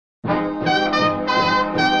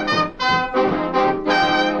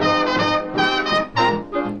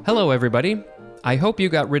Hello, everybody. I hope you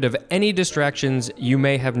got rid of any distractions you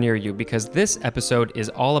may have near you because this episode is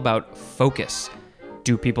all about focus.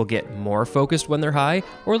 Do people get more focused when they're high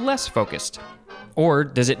or less focused? Or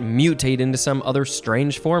does it mutate into some other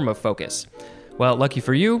strange form of focus? Well, lucky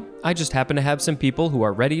for you, I just happen to have some people who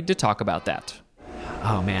are ready to talk about that.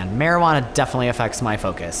 Oh man, marijuana definitely affects my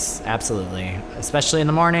focus. Absolutely. Especially in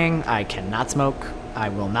the morning, I cannot smoke. I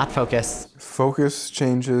will not focus. Focus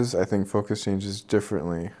changes. I think focus changes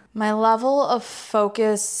differently. My level of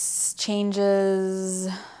focus changes.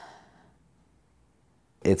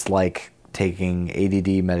 It's like taking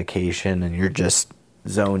ADD medication and you're just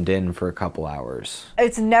zoned in for a couple hours.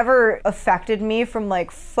 It's never affected me from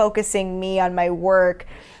like focusing me on my work.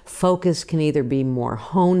 Focus can either be more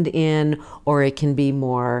honed in or it can be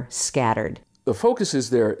more scattered. The focus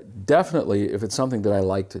is there definitely if it's something that I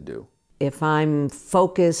like to do. If I'm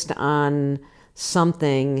focused on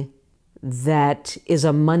something that is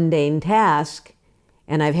a mundane task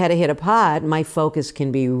and I've had to hit a pot, my focus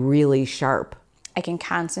can be really sharp. I can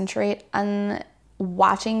concentrate on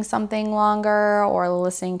watching something longer or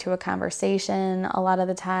listening to a conversation a lot of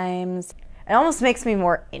the times. It almost makes me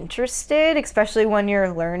more interested, especially when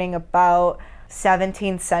you're learning about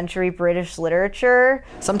 17th century British literature.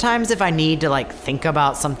 Sometimes if I need to think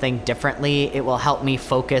about something differently, it will help me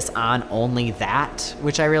focus on only that,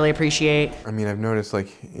 which I really appreciate. I mean, I've noticed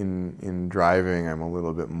in driving, I'm a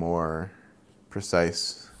little bit more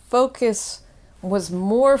precise. Focus was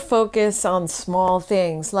more focus on small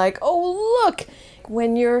things like, oh, look,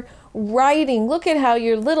 when you're writing, look at how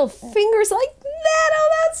your little fingers like that. Oh,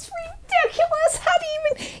 that's ridiculous. How do you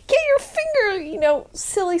even get your finger,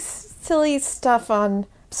 silly stuff on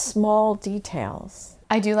small details.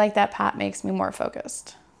 I do like that pot makes me more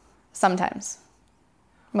focused. Sometimes.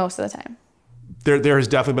 Most of the time. There has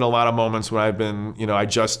definitely been a lot of moments when I've been, I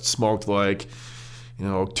just smoked 2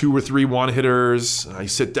 or 3 one-hitters. I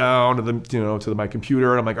sit down to my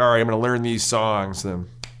computer and I'm like, all right, I'm going to learn these songs. Then,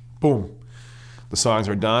 boom, the songs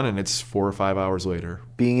are done and it's 4 or 5 hours later.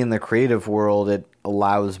 Being in the creative world, it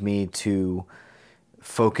allows me to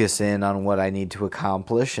focus in on what I need to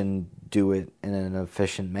accomplish and do it in an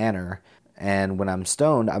efficient manner. And when I'm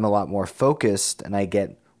stoned, I'm a lot more focused and I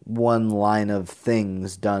get one line of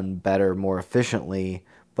things done better, more efficiently,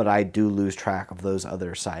 but I do lose track of those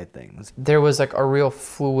other side things. There was a real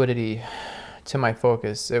fluidity to my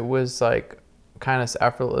focus. It was kind of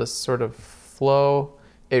effortless sort of flow.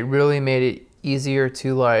 It really made it easier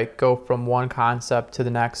to go from one concept to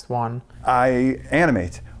the next one. I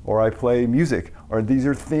animate or I play music, or these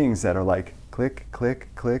are things that are click, click,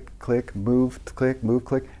 click, click, move,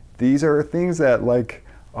 click. These are things that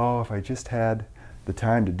if I just had the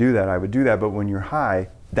time to do that, I would do that. But when you're high,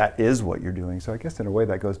 that is what you're doing. So I guess in a way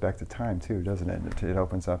that goes back to time too, doesn't it? It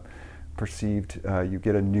opens up you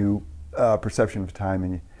get a new perception of time,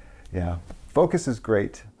 and focus is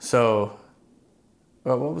great. So,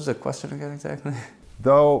 what was the question again exactly?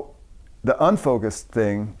 Though the unfocused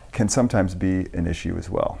thing can sometimes be an issue as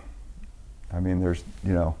well. I mean, there's,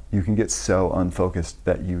 you can get so unfocused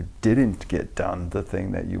that you didn't get done the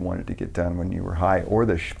thing that you wanted to get done when you were high, or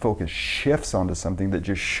the focus shifts onto something that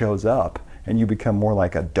just shows up and you become more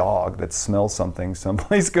like a dog that smells something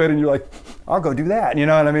someplace good and you're like, I'll go do that, you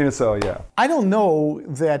know what I mean? So, yeah. I don't know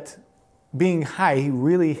that being high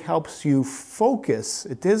really helps you focus.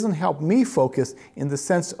 It doesn't help me focus in the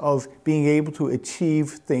sense of being able to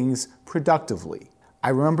achieve things productively. I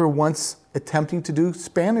remember once attempting to do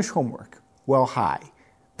Spanish homework while high.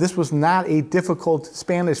 This was not a difficult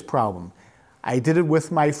Spanish problem. I did it with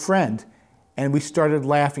my friend, and we started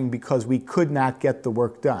laughing because we could not get the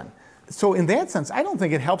work done. So in that sense, I don't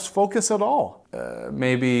think it helps focus at all.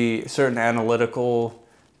 Maybe certain analytical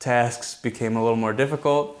tasks became a little more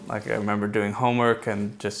difficult. I remember doing homework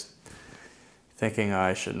and just thinking,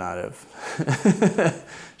 I should not have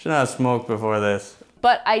smoked before this.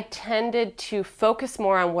 But I tended to focus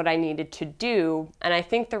more on what I needed to do. And I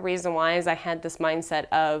think the reason why is I had this mindset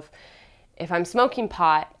of, if I'm smoking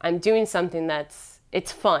pot, I'm doing something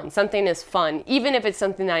it's fun. Something is fun, even if it's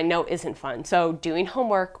something that I know isn't fun. So doing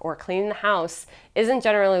homework or cleaning the house isn't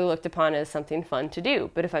generally looked upon as something fun to do.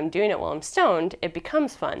 But if I'm doing it while I'm stoned, it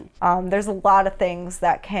becomes fun. There's a lot of things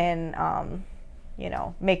that can,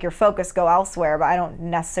 make your focus go elsewhere, but I don't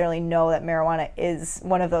necessarily know that marijuana is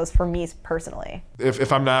one of those for me personally.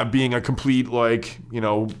 If I'm not being a complete,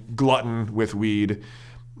 glutton with weed,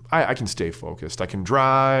 I can stay focused. I can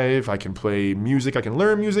drive, I can play music, I can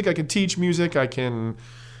learn music, I can teach music, I can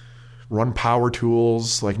run power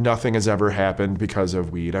tools. Nothing has ever happened because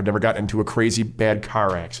of weed. I've never gotten into a crazy bad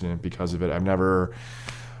car accident because of it. I've never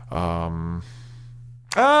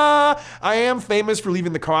I am famous for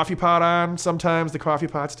leaving the coffee pot on. Sometimes the coffee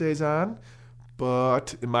pot stays on.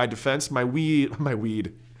 But in my defense, my wife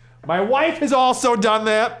has also done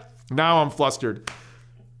that. Now I'm flustered.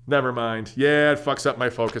 Never mind. Yeah, it fucks up my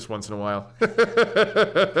focus once in a while.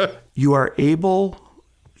 You are able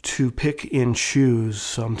to pick and choose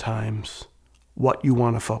sometimes what you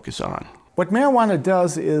want to focus on. What marijuana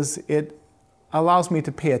does is it allows me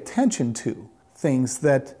to pay attention to things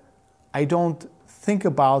that I don't think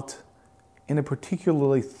about in a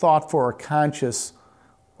particularly thoughtful or conscious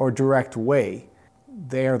or direct way.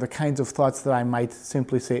 They are the kinds of thoughts that I might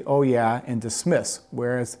simply say, oh yeah, and dismiss,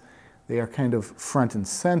 whereas they are kind of front and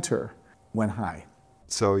center when high.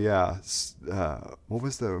 So yeah, what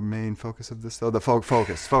was the main focus of this though? The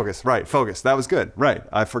focus, right, focus. That was good, right.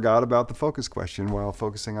 I forgot about the focus question while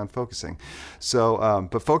focusing on focusing. So,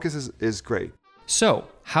 but focus is great. So,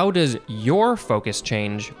 how does your focus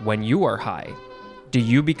change when you are high? Do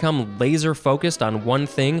you become laser focused on one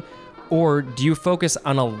thing, or do you focus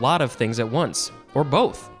on a lot of things at once, or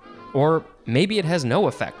both? Or maybe it has no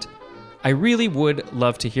effect. I really would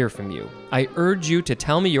love to hear from you. I urge you to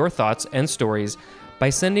tell me your thoughts and stories by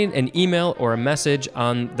sending an email or a message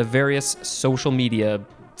on the various social media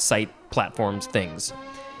site platforms things.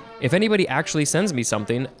 If anybody actually sends me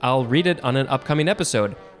something, I'll read it on an upcoming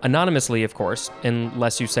episode, anonymously, of course,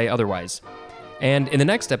 unless you say otherwise. And in the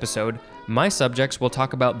next episode, my subjects will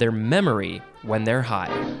talk about their memory when they're high.